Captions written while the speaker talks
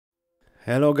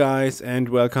Hello guys and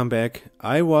welcome back.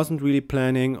 I wasn't really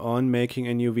planning on making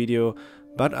a new video,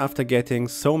 but after getting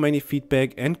so many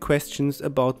feedback and questions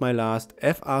about my last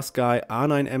FrSky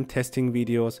R9M testing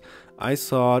videos, I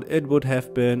thought it would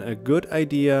have been a good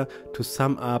idea to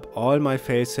sum up all my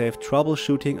failsafe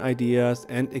troubleshooting ideas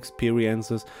and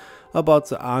experiences about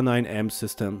the R9M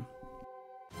system.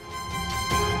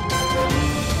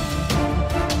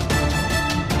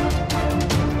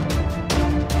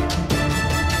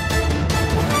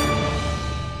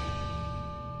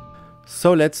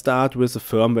 So let's start with the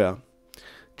firmware.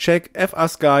 Check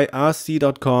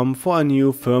FrSkyRC.com for a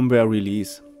new firmware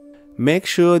release. Make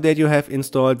sure that you have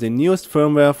installed the newest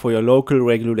firmware for your local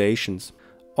regulations.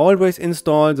 Always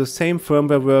install the same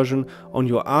firmware version on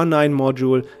your R9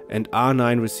 module and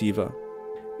R9 receiver.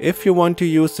 If you want to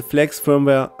use the Flex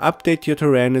Firmware, update your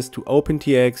Taranis to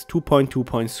OpenTx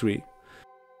 2.2.3.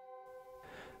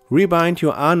 Rebind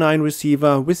your R9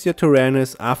 receiver with your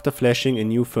Taranis after flashing a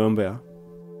new firmware.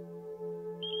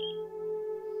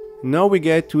 Now we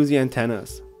get to the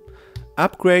antennas.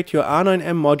 Upgrade your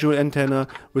R9M module antenna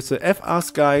with the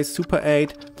FrSky Super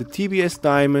 8, the TBS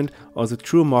Diamond or the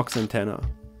True MOX antenna.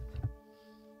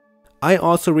 I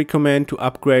also recommend to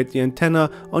upgrade the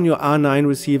antenna on your R9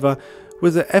 receiver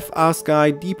with the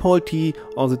FrSky Dipole T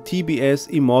or the TBS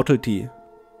Immortal T.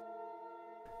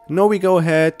 Now we go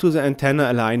ahead to the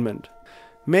antenna alignment.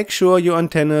 Make sure your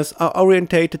antennas are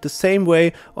orientated the same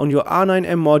way on your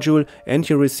R9M module and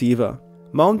your receiver.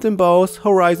 Mount them both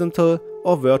horizontal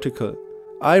or vertical.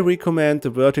 I recommend the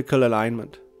vertical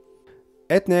alignment.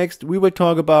 At next we will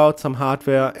talk about some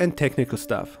hardware and technical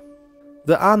stuff.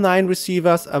 The R9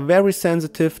 receivers are very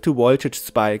sensitive to voltage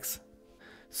spikes,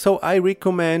 so I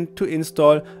recommend to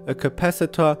install a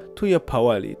capacitor to your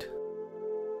power lead.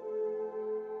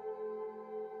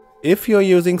 If you're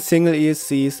using single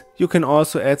ESCs, you can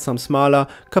also add some smaller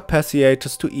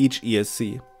capacitors to each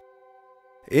ESC.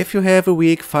 If you have a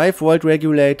weak 5 volt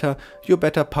regulator, you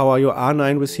better power your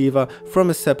R9 receiver from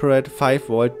a separate 5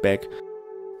 volt back.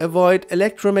 Avoid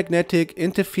electromagnetic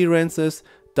interferences,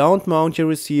 don't mount your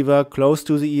receiver close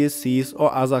to the ESCs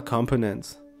or other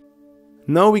components.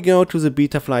 Now we go to the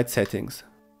Betaflight settings.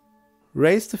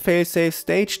 Raise the failsafe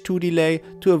stage 2 delay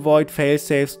to avoid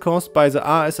failsafes caused by the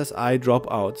RSSI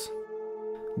dropouts.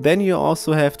 Then you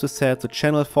also have to set the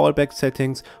channel fallback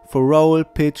settings for roll,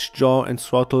 pitch, yaw and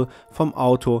throttle from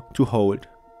auto to hold.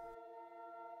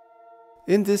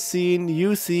 In this scene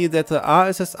you see that the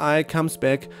RSSI comes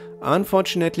back.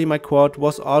 Unfortunately my quad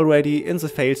was already in the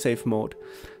failsafe mode,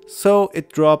 so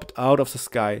it dropped out of the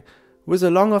sky. With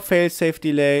a longer failsafe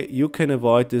delay you can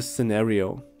avoid this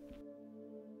scenario.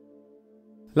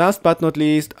 Last but not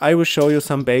least, I will show you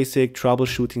some basic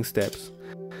troubleshooting steps.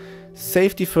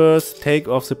 Safety first, take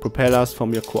off the propellers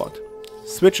from your quad.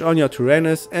 Switch on your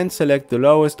Taranis and select the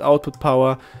lowest output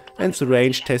power and the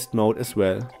range test mode as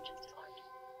well.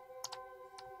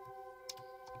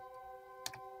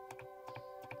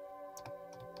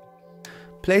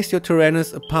 Place your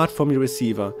Taranis apart from your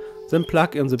receiver, then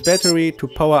plug in the battery to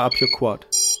power up your quad.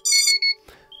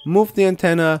 Move the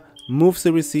antenna, move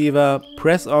the receiver,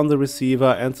 press on the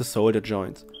receiver and the solder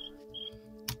joints.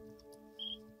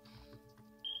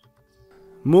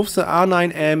 Move the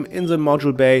R9M in the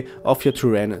module bay of your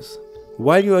Taranis.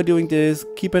 While you are doing this,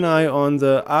 keep an eye on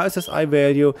the RSSI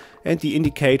value and the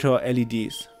indicator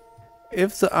LEDs.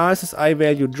 If the RSSI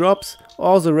value drops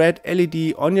or the red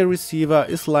LED on your receiver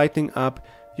is lighting up,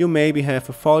 you maybe have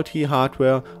a faulty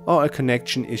hardware or a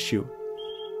connection issue.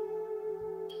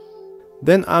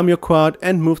 Then arm your quad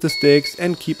and move the sticks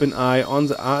and keep an eye on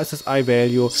the RSSI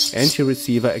value and your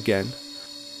receiver again.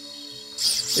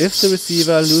 If the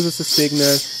receiver loses the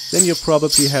signal, then you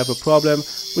probably have a problem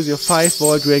with your 5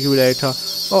 volt regulator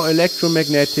or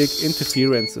electromagnetic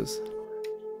interferences.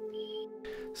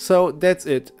 So that's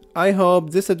it. I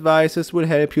hope these advices will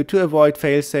help you to avoid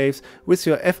failsafes with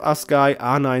your FrSky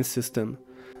R9 system.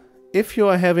 If you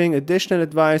are having additional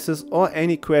advices or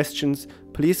any questions,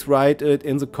 please write it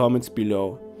in the comments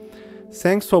below.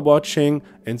 Thanks for watching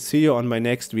and see you on my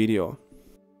next video.